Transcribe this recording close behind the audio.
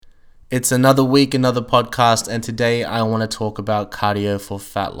It's another week, another podcast, and today I want to talk about cardio for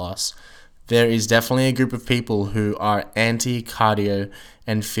fat loss. There is definitely a group of people who are anti-cardio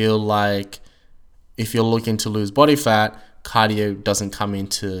and feel like if you're looking to lose body fat, cardio doesn't come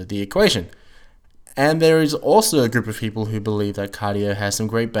into the equation. And there is also a group of people who believe that cardio has some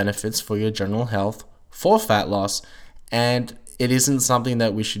great benefits for your general health, for fat loss, and it isn't something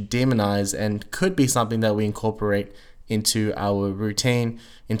that we should demonize and could be something that we incorporate into our routine,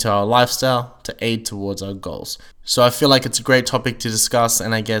 into our lifestyle to aid towards our goals. So I feel like it's a great topic to discuss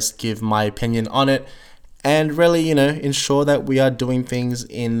and I guess give my opinion on it and really, ensure that we are doing things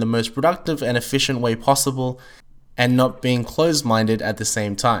in the most productive and efficient way possible and not being closed-minded at the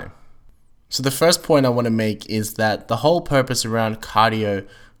same time. So the first point I want to make is that the whole purpose around cardio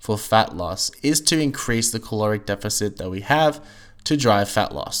for fat loss is to increase the caloric deficit that we have to drive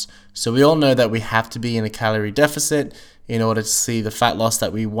fat loss. So we all know that we have to be in a calorie deficit in order to see the fat loss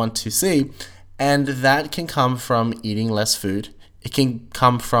that we want to see, and that can come from eating less food. It can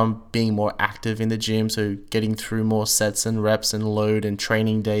come from being more active in the gym, so getting through more sets and reps and load and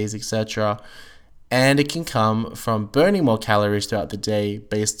training days, etc. And it can come from burning more calories throughout the day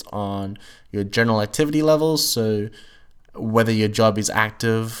based on your general activity levels, so whether your job is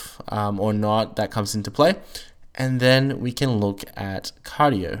active or not, that comes into play. And then we can look at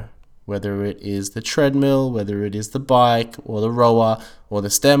cardio, whether it is the treadmill, whether it is the bike or the rower or the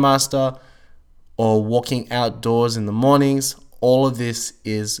Stairmaster or walking outdoors in the mornings. All of this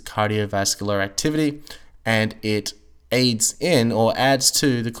is cardiovascular activity and it aids in or adds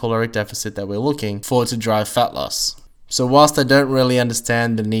to the caloric deficit that we're looking for to drive fat loss. So whilst I don't really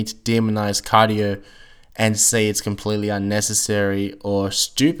understand the need to demonize cardio and say it's completely unnecessary or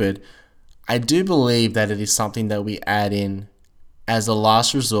stupid, I do believe that it is something that we add in as a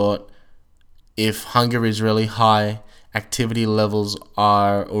last resort if hunger is really high, activity levels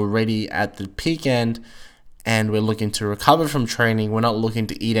are already at the peak end, and we're looking to recover from training. We're not looking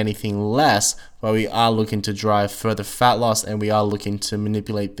to eat anything less, but we are looking to drive further fat loss and we are looking to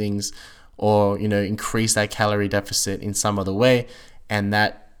manipulate things or, increase that calorie deficit in some other way, and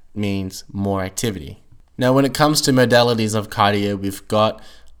that means more activity. Now, when it comes to modalities of cardio, we've got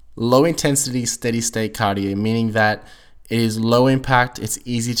low intensity steady state cardio, meaning that it is low impact, it's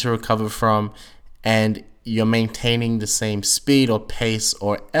easy to recover from, and you're maintaining the same speed or pace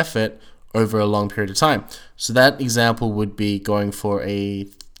or effort over a long period of time. So that example would be going for a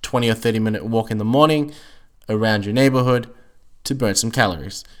 20 or 30 minute walk in the morning around your neighborhood to burn some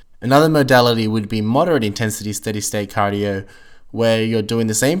calories. Another modality would be moderate intensity steady state cardio, where you're doing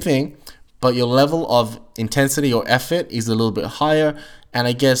the same thing, but your level of intensity or effort is a little bit higher. And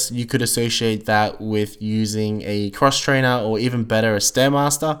I guess you could associate that with using a cross trainer or even better, a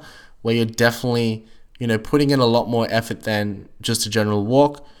Stairmaster, where you're definitely, putting in a lot more effort than just a general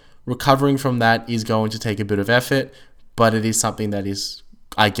walk. Recovering from that is going to take a bit of effort, but it is something that is,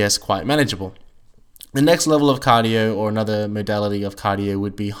 I guess, quite manageable. The next level of cardio or another modality of cardio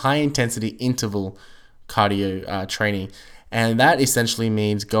would be high intensity interval cardio training. And that essentially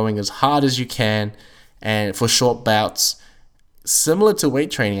means going as hard as you can and for short bouts, similar to weight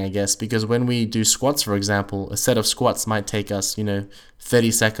training, I guess, because when we do squats, for example, a set of squats might take us,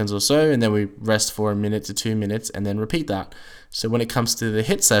 30 seconds or so, and then we rest for a minute to 2 minutes and then repeat that. So when it comes to the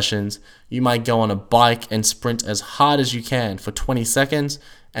HIIT sessions, you might go on a bike and sprint as hard as you can for 20 seconds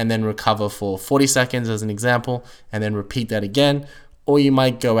and then recover for 40 seconds as an example, and then repeat that again. Or you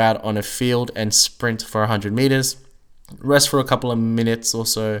might go out on a field and sprint for 100 meters, rest for a couple of minutes or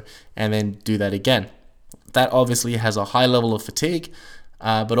so, and then do that again. That obviously has a high level of fatigue,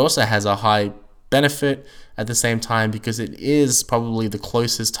 but also has a high benefit at the same time because it is probably the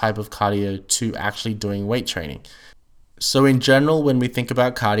closest type of cardio to actually doing weight training. So in general, when we think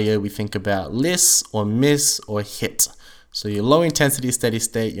about cardio, we think about LISS or MISS or HIIT. So your low intensity steady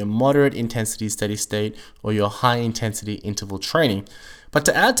state, your moderate intensity steady state, or your high intensity interval training. But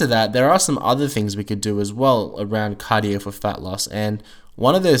to add to that, there are some other things we could do as well around cardio for fat loss. And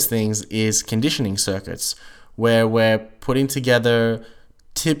one of those things is conditioning circuits, where we're putting together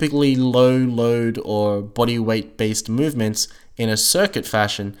typically low load or body weight based movements in a circuit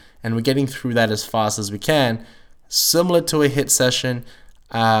fashion, and we're getting through that as fast as we can, similar to a HIIT session,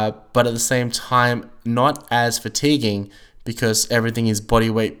 but at the same time not as fatiguing because everything is body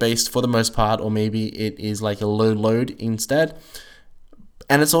weight based for the most part, or maybe it is like a low load instead.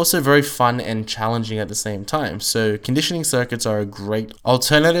 And it's also very fun and challenging at the same time. So conditioning circuits are a great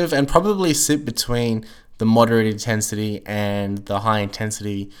alternative and probably sit between the moderate intensity and the high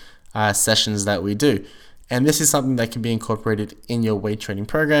intensity sessions that we do. And this is something that can be incorporated in your weight training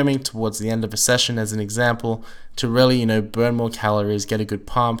programming towards the end of a session, as an example, to really, burn more calories, get a good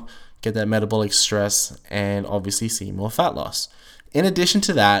pump, get that metabolic stress, and obviously see more fat loss. In addition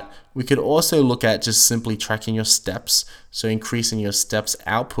to that, we could also look at just simply tracking your steps. So increasing your steps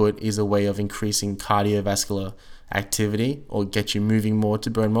output is a way of increasing cardiovascular activity or get you moving more to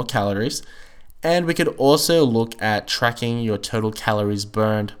burn more calories. And we could also look at tracking your total calories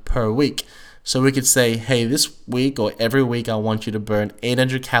burned per week. So we could say, hey, this week or every week, I want you to burn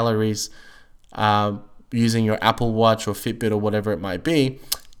 800 calories using your Apple Watch or Fitbit or whatever it might be,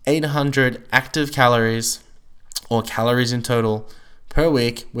 800 active calories or calories in total per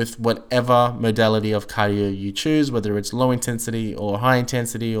week with whatever modality of cardio you choose, whether it's low intensity or high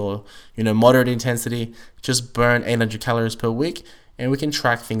intensity or moderate intensity. Just burn 800 calories per week, and we can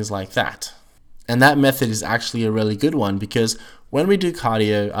track things like that. And that method is actually a really good one, because when we do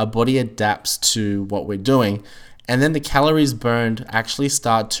cardio, our body adapts to what we're doing, and then the calories burned actually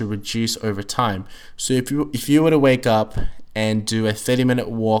start to reduce over time. So if you were to wake up and do a 30-minute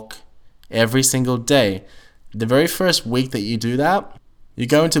walk every single day, the very first week that you do that, you're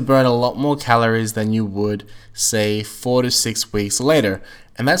going to burn a lot more calories than you would, say, 4 to 6 weeks later.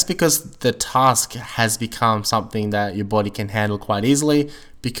 And that's because the task has become something that your body can handle quite easily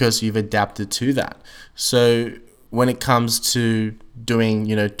because you've adapted to that. So when it comes to doing,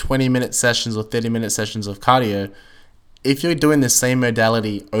 20-minute sessions or 30-minute sessions of cardio, if you're doing the same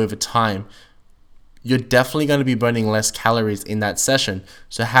modality over time, you're definitely going to be burning less calories in that session.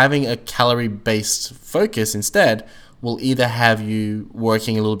 So having a calorie-based focus instead will either have you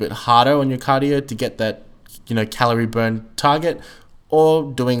working a little bit harder on your cardio to get that, calorie burn target,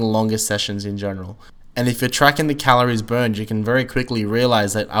 or doing longer sessions in general. And if you're tracking the calories burned, you can very quickly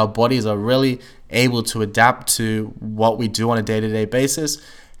realize that our bodies are really able to adapt to what we do on a day-to-day basis.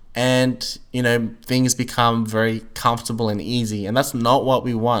 And, things become very comfortable and easy. And that's not what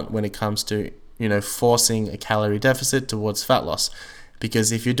we want when it comes to, forcing a calorie deficit towards fat loss.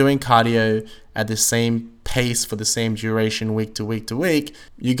 Because if you're doing cardio at the same pace for the same duration week to week to week,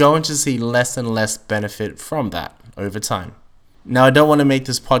 you're going to see less and less benefit from that over time. Now, I don't want to make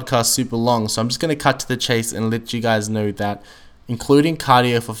this podcast super long, so I'm just going to cut to the chase and let you guys know that including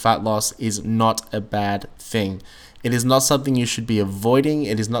cardio for fat loss is not a bad thing. It is not something you should be avoiding.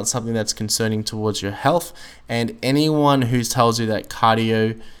 It is not something that's concerning towards your health. And anyone who tells you that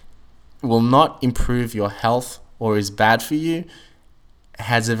cardio will not improve your health or is bad for you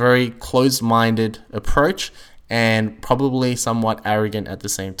has a very closed-minded approach and probably somewhat arrogant at the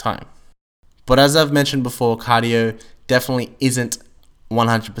same time. But as I've mentioned before, cardio definitely isn't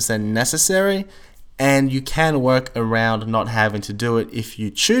 100% necessary, and you can work around not having to do it if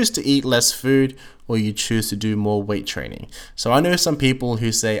you choose to eat less food or you choose to do more weight training. So I know some people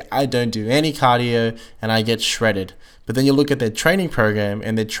who say, I don't do any cardio and I get shredded. But then you look at their training program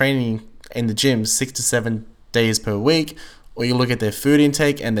and they're training in the gym 6 to 7 days per week, or you look at their food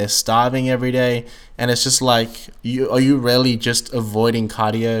intake and they're starving every day, and it's just like, are you really just avoiding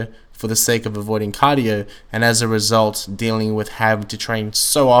cardio for the sake of avoiding cardio, and as a result dealing with having to train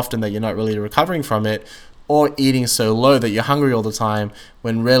so often that you're not really recovering from it, or eating so low that you're hungry all the time,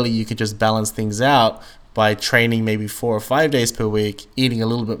 when really you could just balance things out by training maybe 4 or 5 days per week, eating a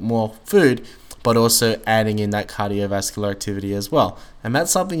little bit more food, but also adding in that cardiovascular activity as well. And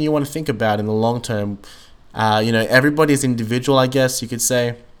that's something you want to think about in the long term. Everybody's individual, I guess you could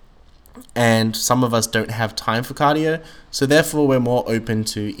say, and some of us don't have time for cardio, so therefore we're more open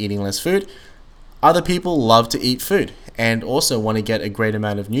to eating less food. Other people love to eat food and also want to get a great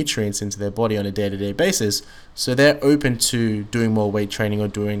amount of nutrients into their body on a day-to-day basis, so they're open to doing more weight training or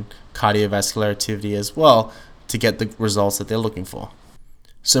doing cardiovascular activity as well to get the results that they're looking for.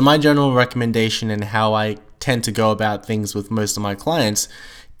 So my general recommendation and how I tend to go about things with most of my clients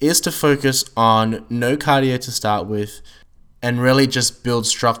is to focus on no cardio to start with and really just build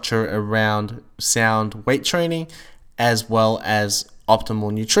structure around sound weight training as well as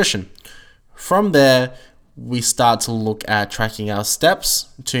optimal nutrition. From there, we start to look at tracking our steps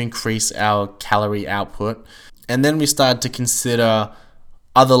to increase our calorie output. And then we start to consider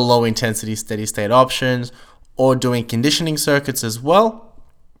other low intensity steady state options or doing conditioning circuits as well.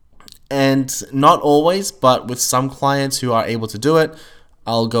 And not always, but with some clients who are able to do it,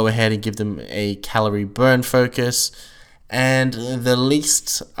 I'll go ahead and give them a calorie burn focus. And the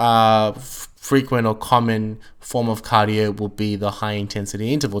least frequent or common form of cardio will be the high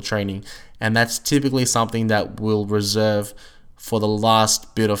intensity interval training. And that's typically something that we'll reserve for the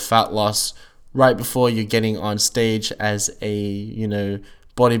last bit of fat loss right before you're getting on stage as a,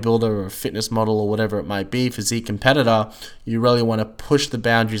 bodybuilder or a fitness model or whatever it might be, physique competitor. You really want to push the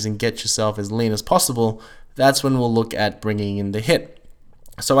boundaries and get yourself as lean as possible that's when we'll look at bringing in the HIIT.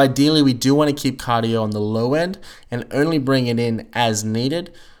 So ideally, we do want to keep cardio on the low end and only bring it in as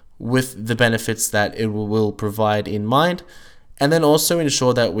needed with the benefits that it will provide in mind. And then also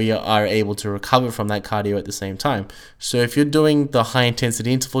ensure that we are able to recover from that cardio at the same time. So if you're doing the high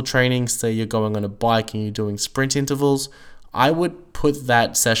intensity interval training, say you're going on a bike and you're doing sprint intervals, I would put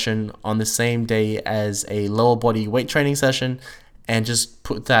that session on the same day as a lower body weight training session and just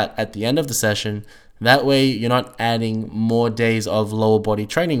put that at the end of the session. That way you're not adding more days of lower body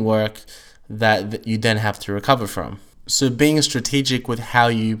training work that you then have to recover from. So being strategic with how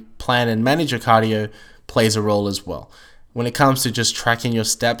you plan and manage your cardio plays a role as well. When it comes to just tracking your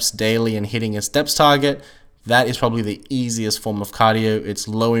steps daily and hitting a steps target, that is probably the easiest form of cardio. It's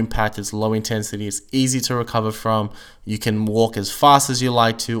low impact, it's low intensity, it's easy to recover from. You can walk as fast as you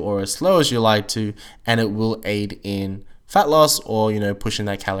like to or as slow as you like to, and it will aid in fat loss or, pushing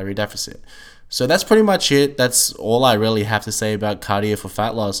that calorie deficit. So that's pretty much it. That's all I really have to say about cardio for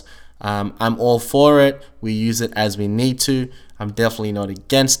fat loss. I'm all for it. We use it as we need to. I'm definitely not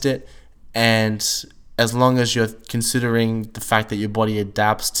against it. And as long as you're considering the fact that your body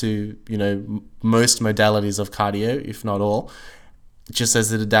adapts to, most modalities of cardio, if not all, just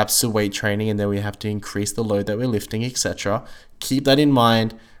as it adapts to weight training, and then we have to increase the load that we're lifting, etc. Keep that in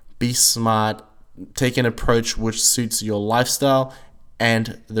mind. Be smart. Take an approach which suits your lifestyle,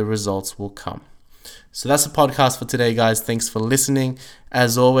 and the results will come. So that's the podcast for today, guys. Thanks for listening.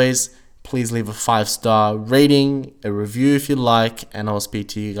 As always, please leave a 5-star rating, a review if you like, and I'll speak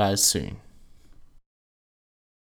to you guys soon.